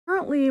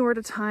Apparently, we're at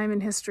a time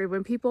in history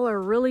when people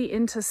are really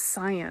into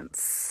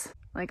science.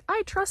 Like,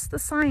 I trust the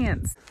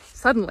science.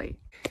 Suddenly,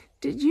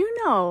 did you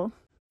know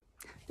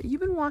that you've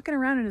been walking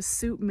around in a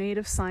suit made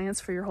of science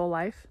for your whole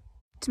life?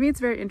 To me, it's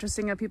very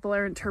interesting how people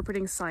are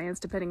interpreting science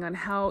depending on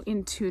how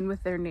in tune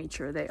with their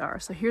nature they are.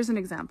 So here's an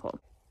example.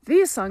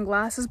 These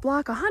sunglasses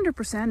block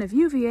 100% of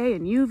UVA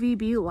and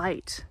UVB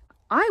light.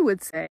 I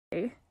would say,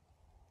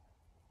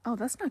 oh,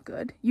 that's not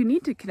good. You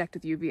need to connect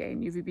with UVA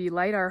and UVB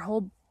light. Our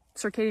whole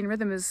circadian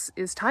rhythm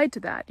is tied to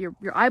that. Your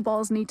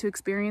eyeballs need to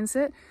experience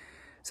it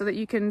so that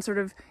you can sort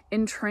of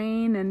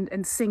entrain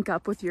and sync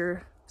up with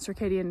your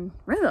circadian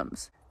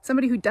rhythms.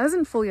 Somebody who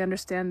doesn't fully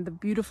understand the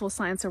beautiful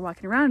science they're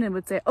walking around in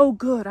would say, oh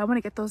good, I want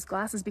to get those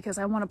glasses because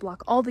I want to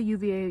block all the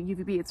UVA and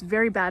UVB. It's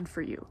very bad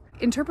for you.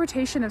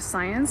 Interpretation of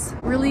science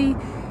really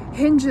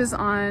hinges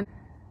on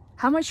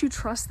how much you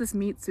trust this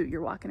meat suit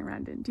you're walking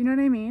around in. Do you know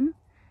what I mean?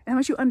 And how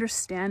much you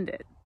understand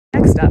it.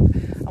 Next up,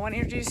 I want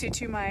to introduce you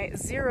to my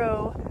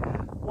Xero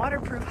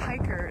waterproof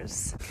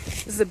hikers.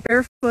 This is a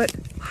barefoot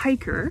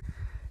hiker.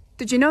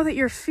 Did you know that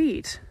your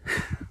feet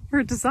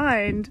were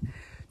designed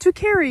to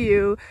carry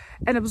you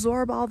and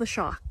absorb all the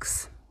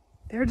shocks?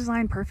 They're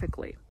designed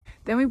perfectly.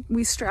 Then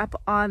we strap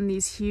on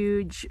these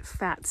huge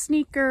fat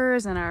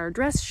sneakers and our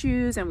dress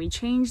shoes, and we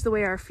change the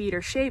way our feet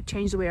are shaped,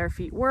 change the way our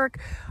feet work.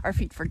 Our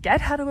feet forget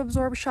how to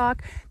absorb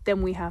shock.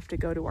 Then we have to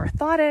go to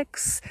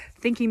orthotics,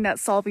 thinking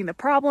that's solving the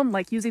problem,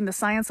 like using the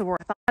science of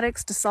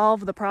orthotics to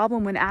solve the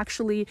problem when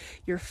actually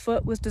your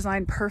foot was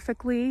designed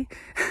perfectly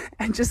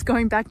and just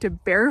going back to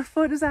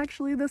barefoot is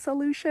actually the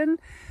solution.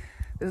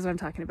 This is what I'm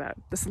talking about.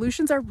 The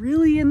solutions are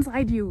really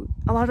inside you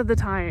a lot of the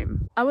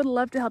time. I would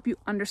love to help you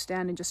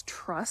understand and just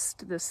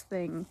trust this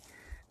thing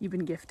you've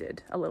been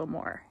gifted a little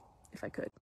more, if I could.